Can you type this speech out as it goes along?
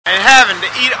and having to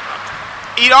eat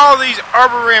all these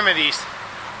herbal remedies,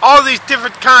 all these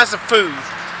different kinds of food,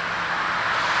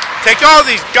 take all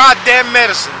these goddamn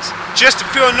medicines just to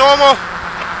feel normal.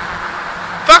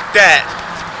 Fuck that.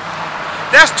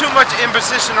 That's too much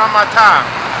imposition on my time.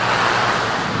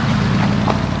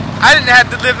 I didn't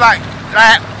have to live like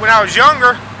that when I was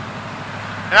younger,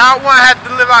 and I don't want to have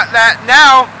to live like that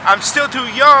now. I'm still too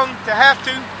young to have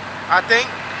to, I think.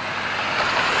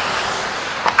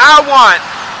 I want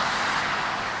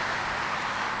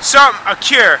a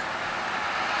cure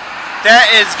that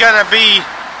is gonna be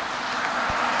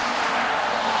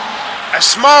as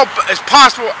small as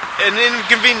possible an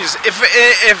inconvenience, if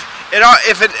at all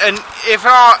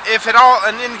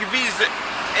an inconvenience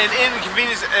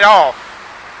at all.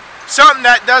 Something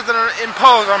that doesn't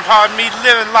impose upon me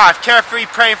living life carefree,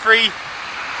 pain-free,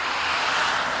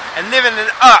 and living it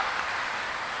up.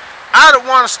 I don't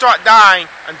want to start dying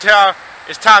until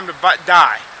it's time to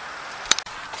die.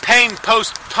 Pain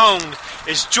postponed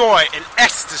is joy and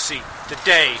ecstasy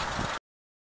today.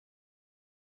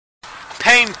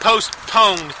 Pain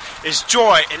postponed is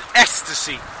joy and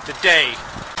ecstasy today.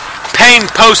 Pain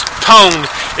postponed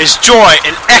is joy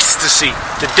and ecstasy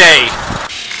today.